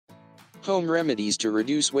Home remedies to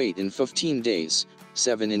reduce weight in 15 days,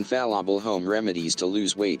 7 infallible home remedies to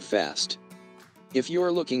lose weight fast. If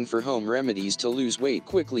you're looking for home remedies to lose weight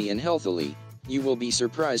quickly and healthily, you will be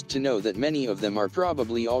surprised to know that many of them are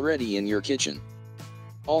probably already in your kitchen.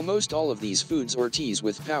 Almost all of these foods or teas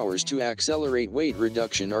with powers to accelerate weight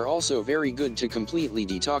reduction are also very good to completely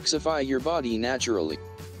detoxify your body naturally.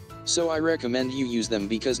 So I recommend you use them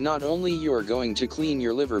because not only you're going to clean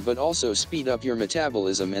your liver but also speed up your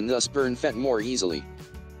metabolism and thus burn fat more easily.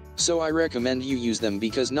 So I recommend you use them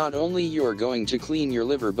because not only you're going to clean your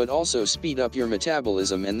liver but also speed up your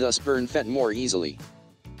metabolism and thus burn fat more easily.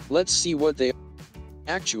 Let's see what they are.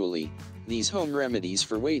 Actually, these home remedies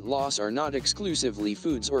for weight loss are not exclusively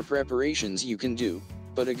foods or preparations you can do,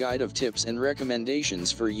 but a guide of tips and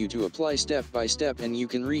recommendations for you to apply step by step and you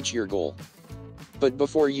can reach your goal. But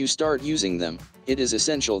before you start using them, it is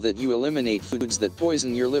essential that you eliminate foods that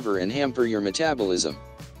poison your liver and hamper your metabolism.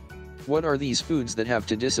 What are these foods that have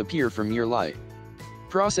to disappear from your life?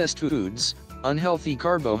 Processed foods, unhealthy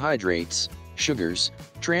carbohydrates, sugars,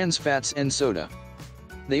 trans fats and soda.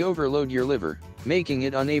 They overload your liver, making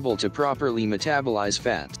it unable to properly metabolize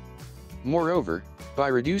fat. Moreover, by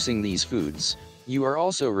reducing these foods, you are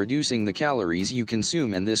also reducing the calories you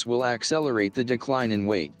consume and this will accelerate the decline in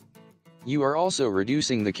weight. You are also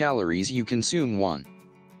reducing the calories you consume. 1.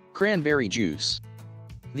 Cranberry juice.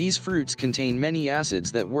 These fruits contain many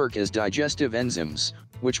acids that work as digestive enzymes,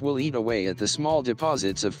 which will eat away at the small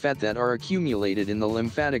deposits of fat that are accumulated in the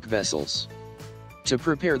lymphatic vessels. To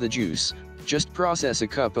prepare the juice, just process a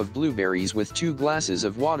cup of blueberries with 2 glasses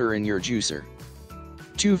of water in your juicer.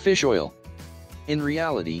 2. Fish oil. In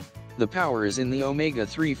reality, the power is in the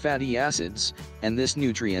omega-3 fatty acids, and this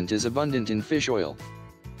nutrient is abundant in fish oil.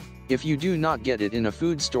 If you do not get it in a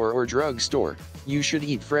food store or drug store, you should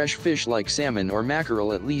eat fresh fish like salmon or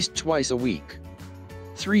mackerel at least twice a week.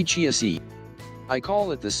 3. Chia seed. I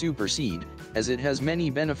call it the super seed, as it has many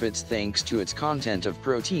benefits thanks to its content of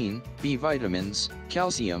protein, B vitamins,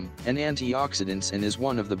 calcium, and antioxidants and is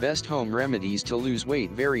one of the best home remedies to lose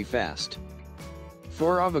weight very fast.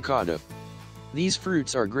 4. Avocado. These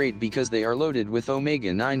fruits are great because they are loaded with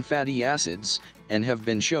omega-9 fatty acids, and have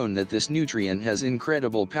been shown that this nutrient has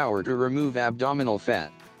incredible power to remove abdominal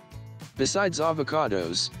fat. Besides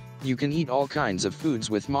avocados, you can eat all kinds of foods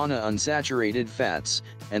with monounsaturated fats,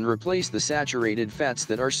 and replace the saturated fats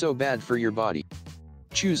that are so bad for your body.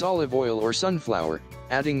 Choose olive oil or sunflower,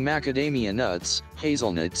 adding macadamia nuts,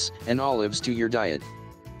 hazelnuts, and olives to your diet.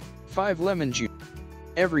 5. Lemon juice.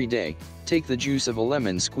 Every day, take the juice of a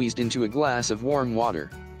lemon squeezed into a glass of warm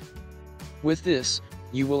water. With this,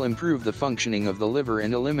 you will improve the functioning of the liver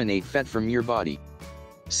and eliminate fat from your body.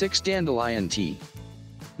 6. Dandelion tea.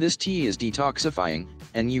 This tea is detoxifying,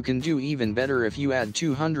 and you can do even better if you add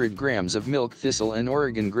 200 grams of milk thistle and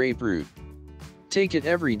Oregon grape root. Take it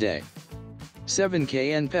every day. 7.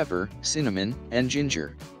 Cayenne pepper, cinnamon, and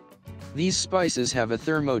ginger. These spices have a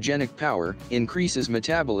thermogenic power, increases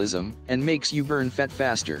metabolism, and makes you burn fat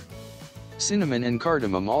faster. Cinnamon and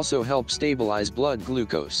cardamom also help stabilize blood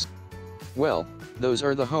glucose. Well, those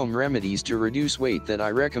are the home remedies to reduce weight that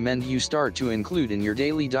I recommend you start to include in your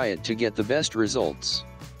daily diet to get the best results.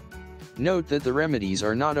 Note that the remedies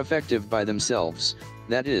are not effective by themselves,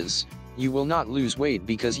 that is, you will not lose weight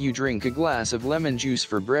because you drink a glass of lemon juice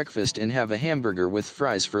for breakfast and have a hamburger with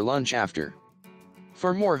fries for lunch after.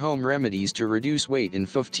 For more home remedies to reduce weight in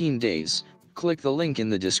 15 days, click the link in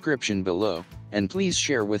the description below, and please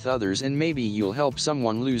share with others and maybe you'll help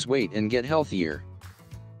someone lose weight and get healthier.